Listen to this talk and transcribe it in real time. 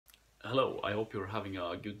Hello, I hope you're having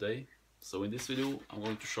a good day. So in this video I'm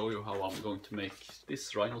going to show you how I'm going to make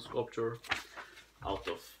this rhino sculpture out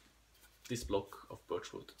of this block of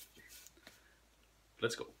birch wood.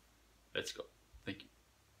 Let's go. Let's go. Thank you.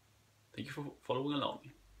 Thank you for following along.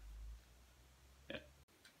 Yeah.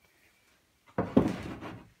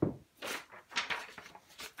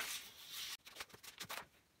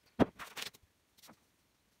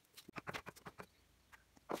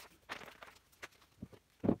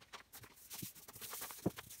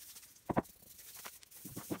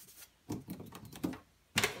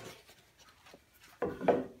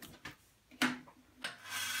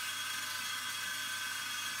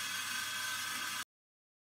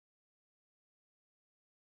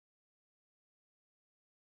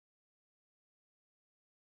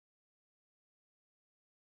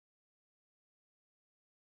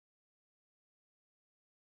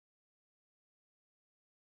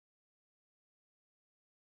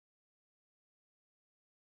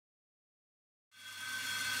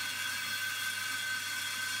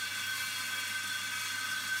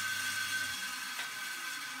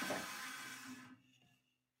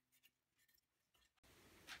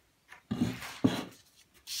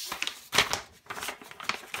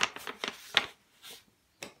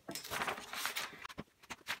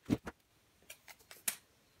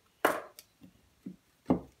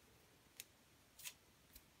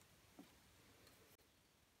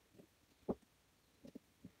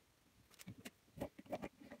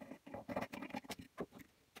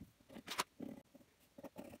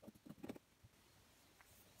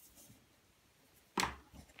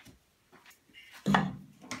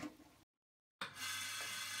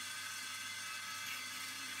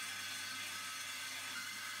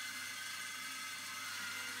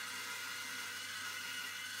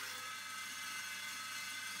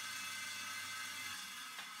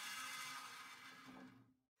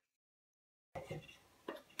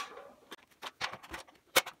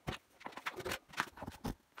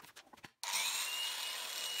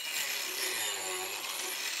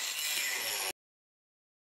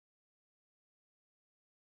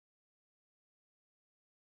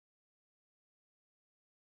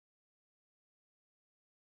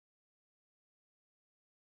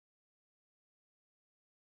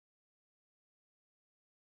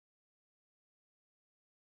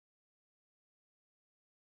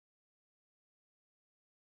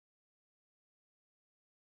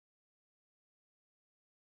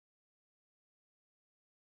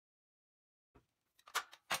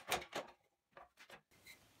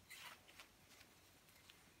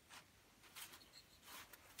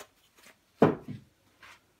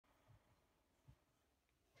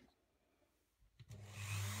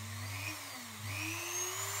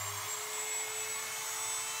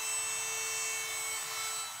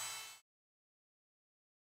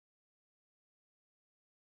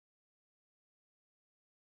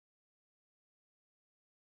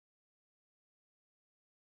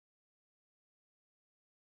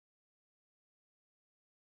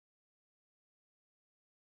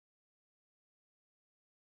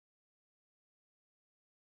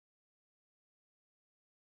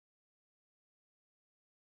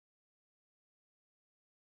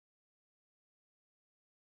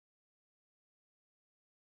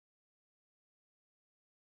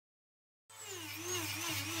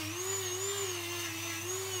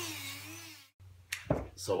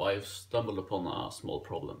 So I've stumbled upon a small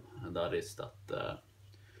problem, and that is that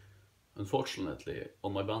unfortunately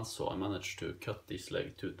on my bandsaw I managed to cut this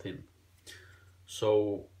leg too thin.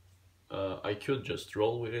 So I could just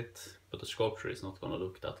roll with it, but the sculpture is not gonna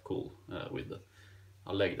look that cool with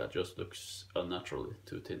a leg that just looks unnaturally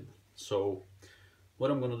too thin. So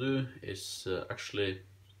what I'm gonna do is actually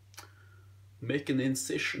make an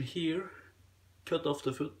incision here, cut off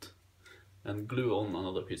the foot, and glue on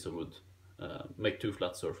another piece of wood. Make two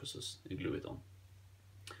flat surfaces and glue it on,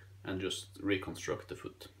 and just reconstruct the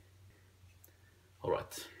foot.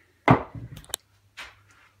 Alright.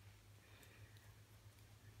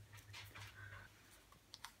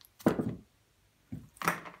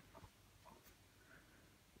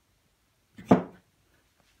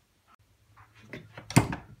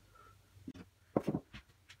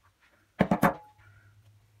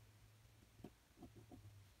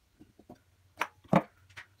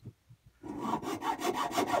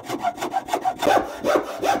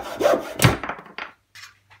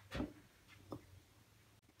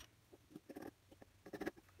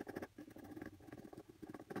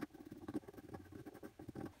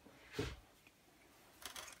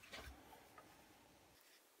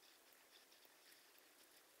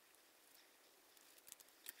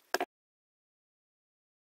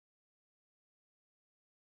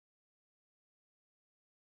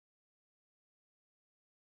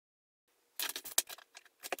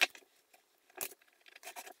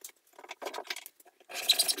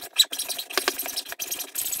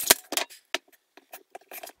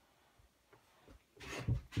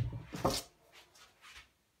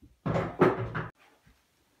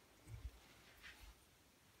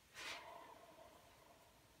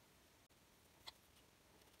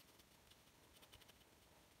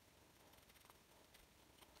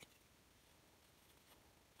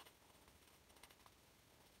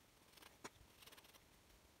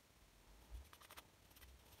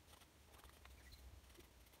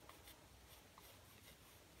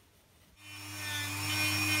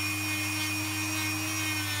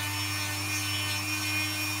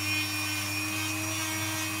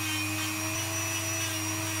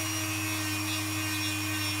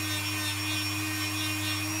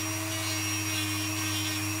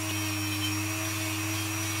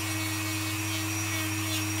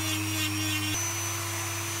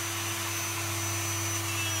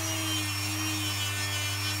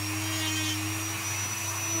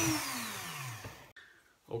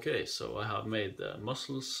 Okay, so I have made the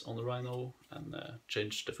muscles on the Rhino and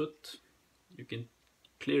changed the foot. You can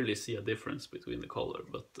clearly see a difference between the color,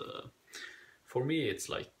 but for me it's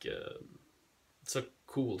like it's a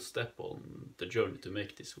cool step on the journey to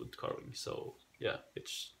make this wood carving. So yeah,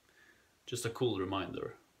 it's just a cool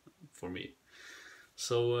reminder for me.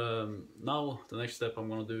 So now the next step I'm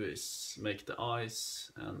gonna do is make the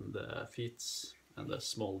eyes and the feet and the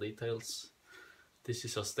small details. This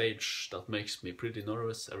is a stage that makes me pretty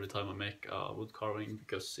nervous every time I make a wood carving,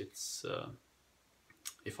 because it's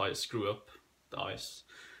if I screw up the eyes,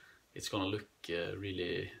 it's gonna look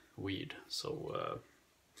really weird. So,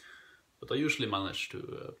 but I usually manage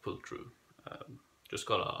to pull through. Just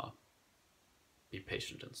gotta be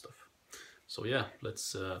patient and stuff. So yeah,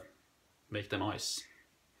 let's make them eyes.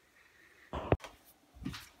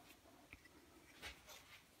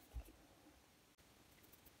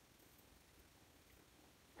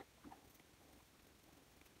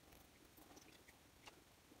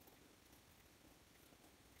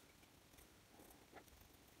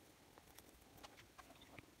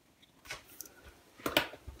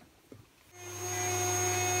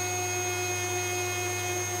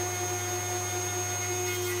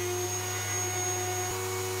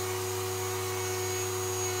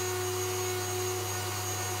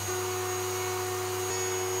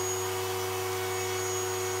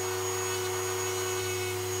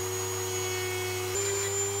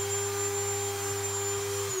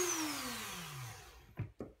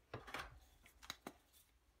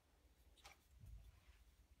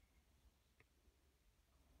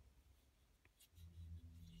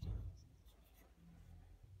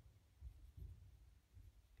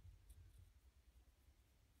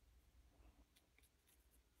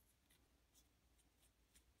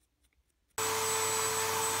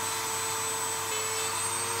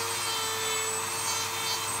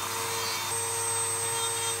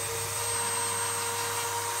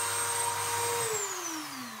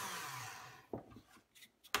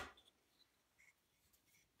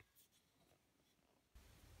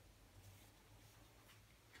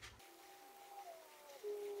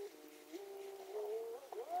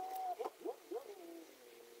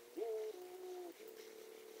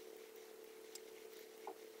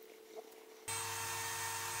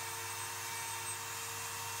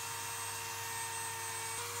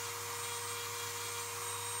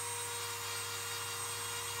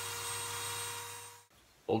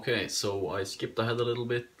 Okay, so I skipped ahead a little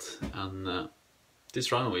bit, and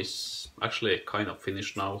this Rhino is actually kind of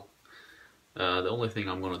finished now. The only thing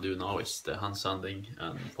I'm gonna do now is the hand sanding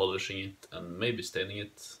and polishing it and maybe staining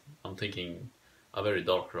it. I'm thinking a very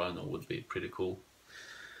dark Rhino would be pretty cool.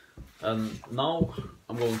 And now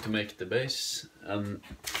I'm going to make the base, and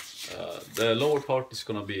the lower part is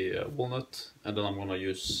gonna be walnut, and then I'm gonna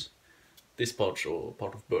use this part or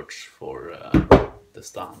part of birch for the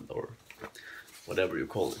stand or whatever you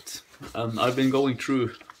call it. And I've been going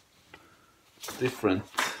through different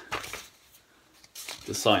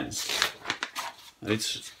designs, and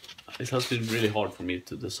it has been really hard for me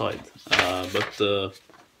to decide. But the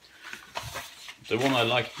one I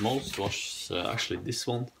liked most was actually this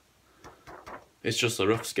one. It's just a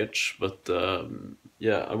rough sketch, but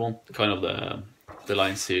yeah, I want kind of the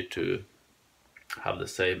lines here to have the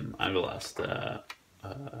same angle as the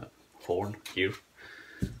horn here,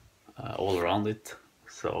 all around it.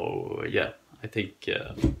 So yeah, I think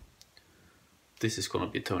this is gonna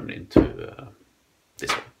be turned into this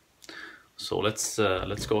one. So let's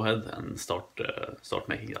go ahead and start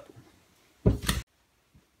making that one.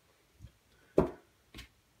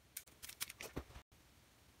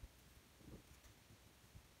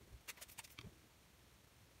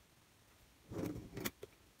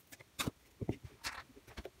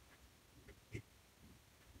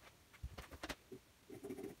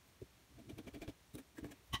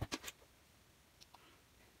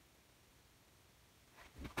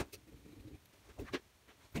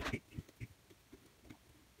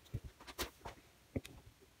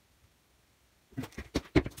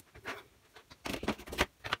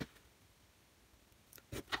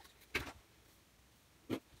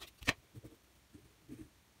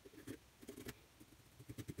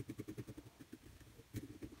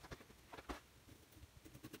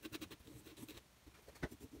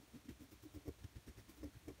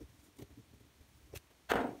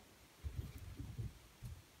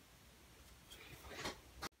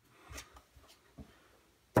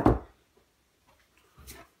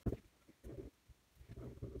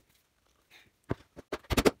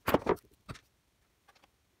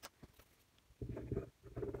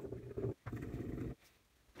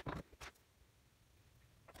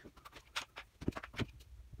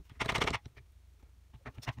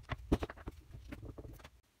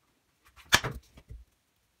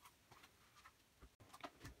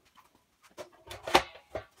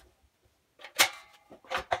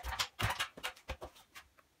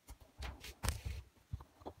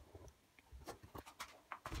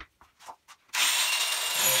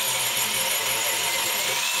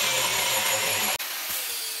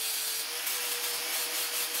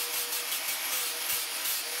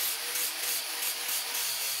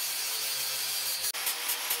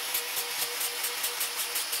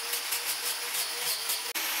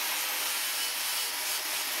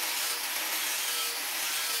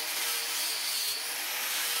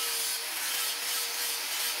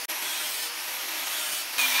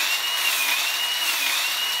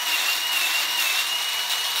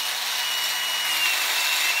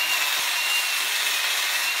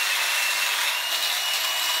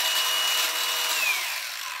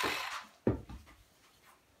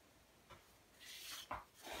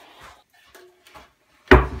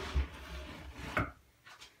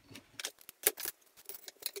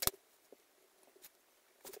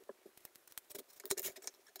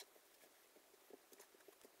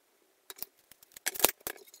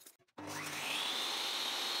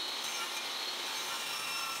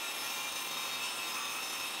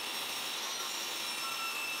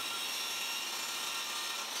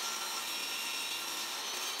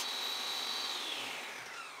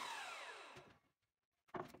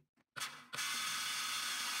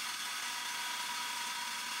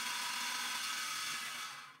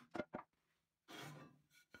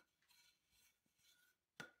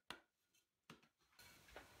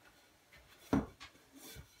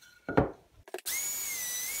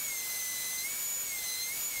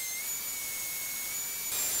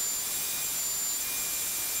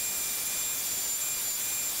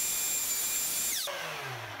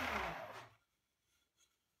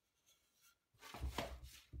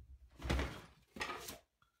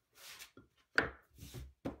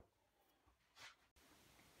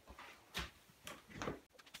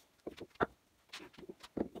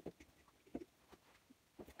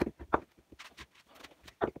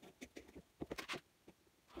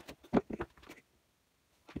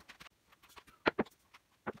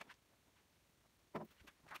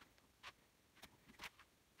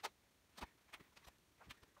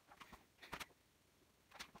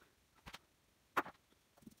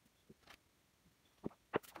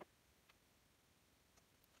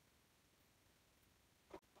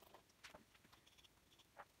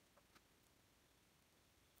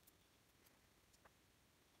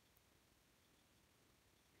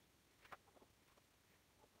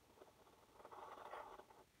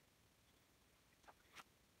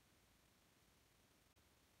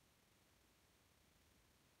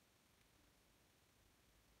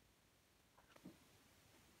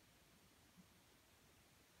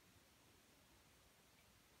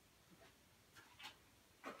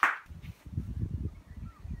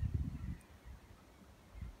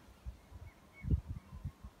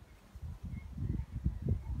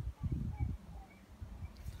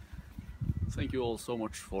 Thank you all so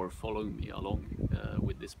much for following me along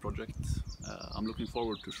with this project. I'm looking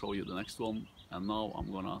forward to show you the next one, and now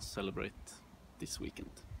I'm gonna celebrate this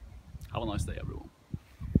weekend. Have a nice day, everyone.